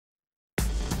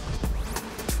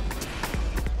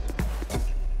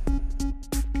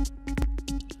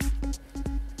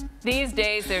These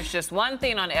days, there's just one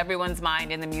thing on everyone's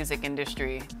mind in the music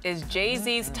industry. Is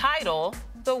Jay-Z's title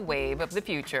the wave of the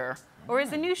future? Or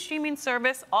is the new streaming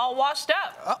service all washed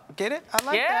up? Oh, get it? I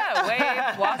like that.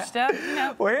 Yeah, wave, washed up, you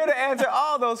know. We're here to answer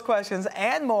all those questions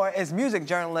and more is music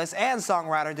journalist and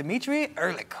songwriter Dimitri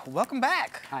Ehrlich. Welcome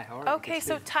back. Hi, how are you? Okay,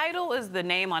 so title is the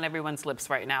name on everyone's lips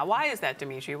right now. Why is that,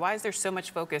 Dimitri? Why is there so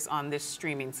much focus on this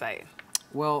streaming site?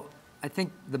 Well, I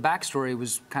think the backstory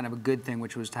was kind of a good thing,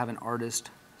 which was to have an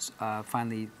artist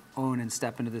finally own and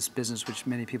step into this business, which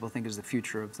many people think is the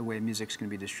future of the way music's going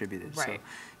to be distributed. Right. So,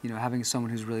 you know, having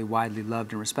someone who's really widely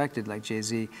loved and respected like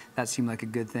Jay-Z, that seemed like a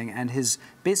good thing. And his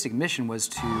basic mission was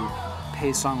to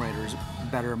pay songwriters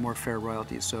better, more fair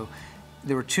royalties. So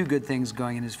there were two good things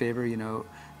going in his favor, you know,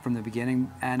 from the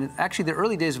beginning. And actually, the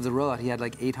early days of the rollout, he had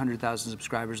like 800,000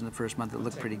 subscribers in the first month. It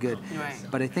looked pretty good. Right.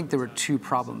 But I think there were two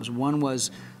problems. One was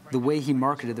the way he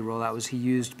marketed the rollout was he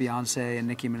used Beyonce and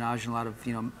Nicki Minaj and a lot of,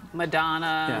 you know,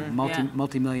 Madonna.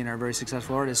 multi-millionaire, very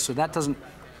successful artists. So that doesn't,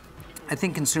 I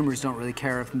think consumers don't really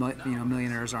care if, you know,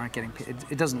 millionaires aren't getting paid.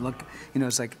 It doesn't look, you know,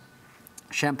 it's like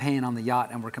champagne on the yacht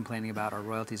and we're complaining about our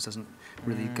royalties doesn't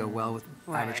really go well with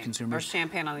average consumers. Or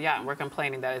champagne on the yacht and we're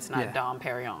complaining that it's not Dom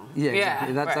Perignon. Yeah,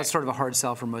 exactly. That's sort of a hard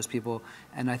sell for most people.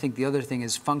 And I think the other thing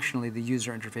is functionally the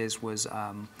user interface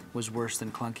was worse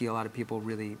than clunky. A lot of people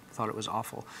really thought it was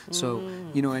awful. So,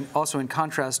 you know, and also in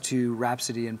contrast to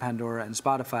Rhapsody and Pandora and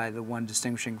Spotify, the one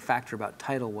distinguishing factor about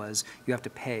Tidal was you have to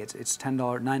pay. It's $10,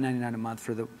 $9.99 a month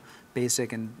for the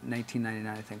basic and $19.99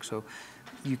 I think. So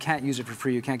you can't use it for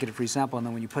free, you can't get a free sample, and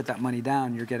then when you put that money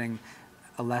down, you're getting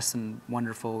a less than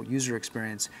wonderful user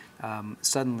experience.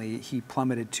 Suddenly, he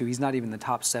plummeted to, he's not even the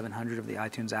top 700 of the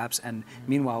iTunes apps, and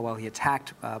meanwhile, while he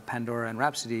attacked Pandora and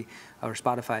Rhapsody, or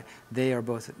Spotify, they are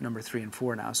both number 3 and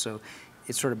 4 now, so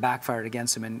it sort of backfired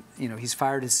against him, and you know, he's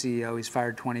fired his CEO, he's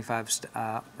fired 25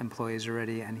 employees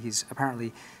already, and he's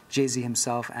apparently, Jay-Z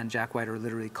himself and Jack White are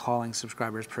literally calling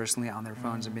subscribers personally on their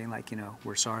phones and being like, you know,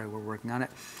 we're sorry, we're working on it.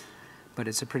 But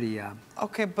it's a pretty...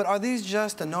 Okay, but are these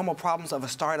just the normal problems of a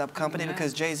startup company?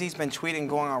 Because Jay-Z's been tweeting,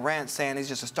 going on rants, saying he's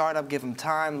just a startup, give him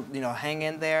time, you know, hang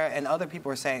in there. And other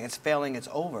people are saying it's failing, it's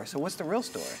over. So what's the real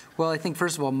story? Well, I think,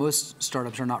 first of all, most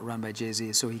startups are not run by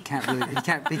Jay-Z, so he can't really,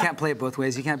 he can't play it both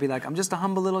ways. He can't be like, I'm just a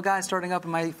humble little guy starting up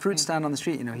in my fruit stand on the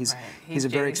street. You know, he's a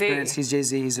very experienced, he's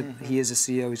Jay-Z, he is a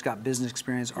CEO, he's got business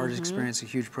experience, artist experience, a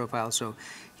huge profile, so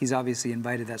he's obviously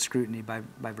invited that scrutiny by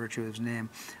virtue of his name.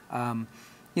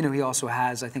 You know, he also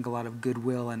has, I think, a lot of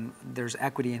goodwill, and there's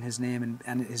equity in his name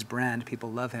and his brand.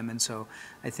 People love him, and so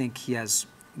I think he has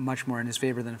much more in his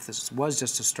favor than if this was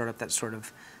just a startup that sort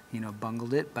of, you know,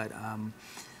 bungled it. But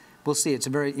we'll see. It's a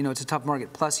very, you know, it's a tough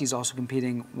market. Plus, he's also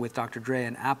competing with Dr. Dre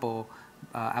and Apple.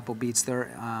 Apple Beats.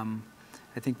 I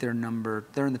think they're in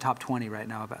the top 20 right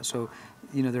now. So,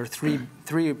 you know, there are three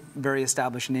very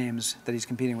established names that he's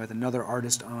competing with. Another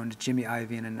artist-owned, Jimmy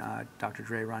Iovine and Dr.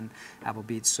 Dre run Apple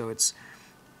Beats. So it's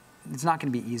not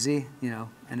going to be easy, you know,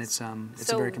 and it's a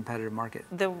very competitive market.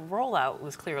 The rollout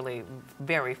was clearly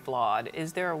very flawed.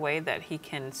 Is there a way that he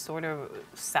can sort of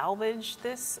salvage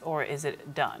this, or is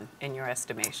it done, in your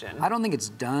estimation? I don't think it's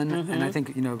done, and I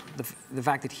think, you know, the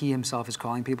fact that he himself is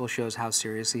calling people shows how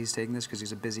seriously he's taking this, because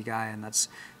he's a busy guy, and that's,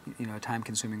 you know, a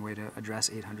time-consuming way to address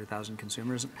 800,000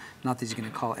 consumers. Not that he's going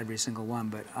to call every single one,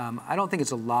 but I don't think it's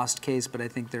a lost case, but I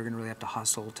think they're going to really have to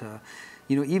hustle to,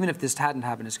 you know, even if this hadn't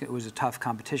happened, it was a tough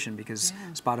competition because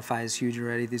Spotify is huge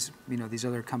already. These, you know, these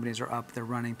other companies are up, they're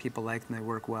running, people like them, they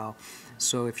work well.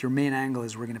 So if your main angle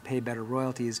is we're going to pay better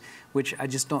royalties, which I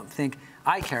just don't think,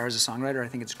 I care as a songwriter, I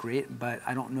think it's great, but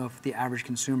I don't know if the average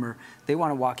consumer, they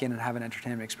want to walk in and have an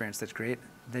entertainment experience that's great.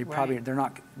 They probably, they're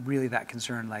not really that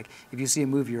concerned. Like, if you see a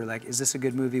movie, you're like, is this a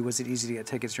good movie? Was it easy to get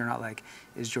tickets? You're not like,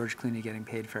 is George Clooney getting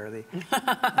paid fairly?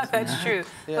 That's true.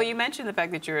 Yeah. Well, you mentioned the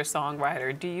fact that you're a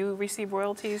songwriter. Do you receive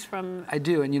royalties from? I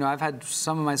do, and you know, I've had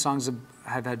some of my songs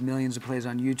have had millions of plays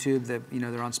on YouTube. That, you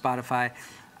know, they're on Spotify.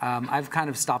 I've kind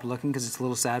of stopped looking because it's a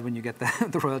little sad when you get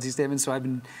the royalty statement. So I've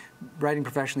been writing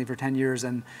professionally for 10 years,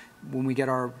 and when we get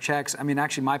our checks, I mean,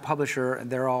 actually my publisher,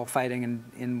 they're all fighting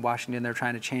in Washington. They're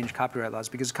trying to change copyright laws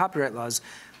because copyright laws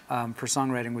for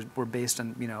songwriting were based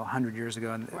on, you know, 100 years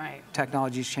ago, and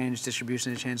technology's changed,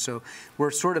 distribution has changed, so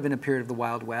we're sort of in a period of the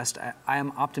Wild West. I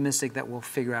am optimistic that we'll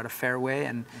figure out a fair way,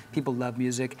 and people love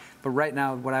music, but right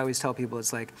now, what I always tell people,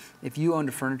 it's like, if you owned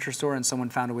a furniture store and someone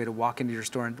found a way to walk into your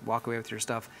store and walk away with your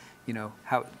stuff, you know,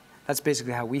 that's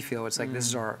basically how we feel. It's like, this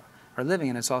is our living,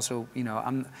 and it's also, you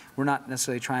know, we're not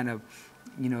necessarily trying to,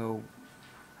 you know,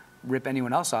 rip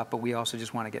anyone else off, but we also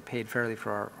just want to get paid fairly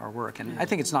for our work. And I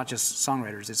think it's not just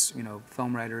songwriters, it's, you know,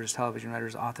 film writers, television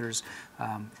writers, authors,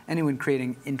 anyone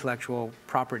creating intellectual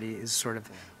property is sort of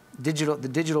the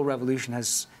digital revolution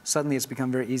has suddenly it's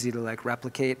become very easy to like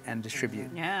replicate and distribute.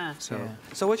 Yeah.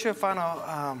 So what's your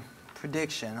final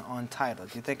prediction on Tidal?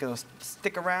 Do you think it'll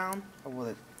stick around, or will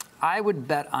it? I would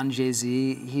bet on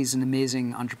Jay-Z. He's an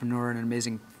amazing entrepreneur and an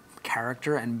amazing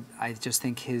character, and I just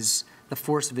think the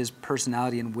force of his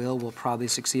personality and will probably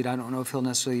succeed. I don't know if he'll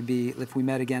necessarily be, if we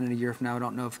met again in a year from now, I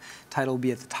don't know if Tidal will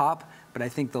be at the top, but I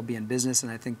think they'll be in business,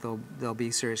 and I think they'll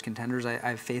be serious contenders. I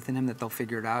have faith in him that they'll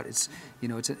figure it out. It's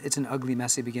it's an ugly,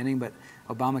 messy beginning, but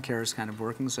Obamacare is kind of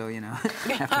working, so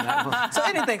after that, so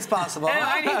anything's possible.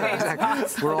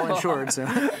 Anything's we're all insured. So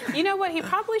you know what? He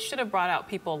probably should have brought out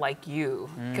people like you,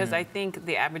 because I think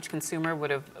the average consumer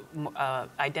would have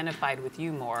identified with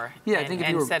you more. Yeah, I think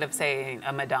instead of saying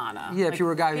a Madonna. Yeah, if you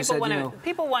were a guy who said,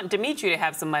 people want Dimitri to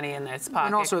have some money in his pocket.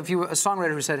 And also, if you were a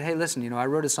songwriter who said, hey, listen, I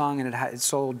wrote a song and it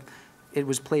sold. It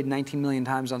was played 19 million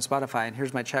times on Spotify, and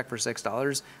here's my check for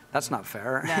 $6. That's not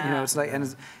fair. No. It's like, and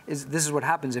this is what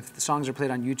happens if the songs are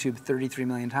played on YouTube 33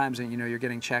 million times, and you're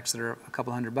getting checks that are a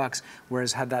couple $100.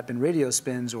 Whereas had that been radio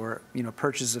spins or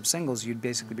purchases of singles, you'd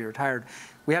basically be retired.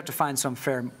 We have to find some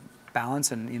fair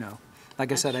balance, and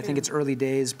like I said, I think it's early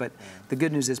days, but the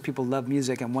good news is people love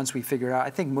music, and once we figure out,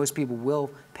 I think most people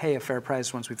will pay a fair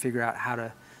price once we figure out how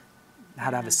to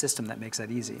have a system that makes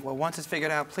that easy. Well, once it's figured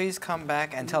out, please come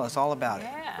back and tell us all about it.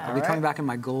 I'll be coming back in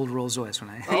my gold Rolls Royce when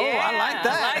I... Oh, I like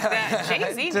that. I like that.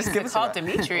 Jay-Z needs to call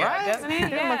Dimitri out, doesn't he?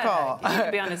 Give him a call. He needs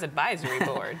to be on his advisory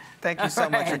board. Thank you so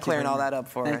much for clearing all that up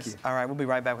for us. You. All right, we'll be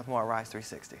right back with more Rise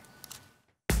 360.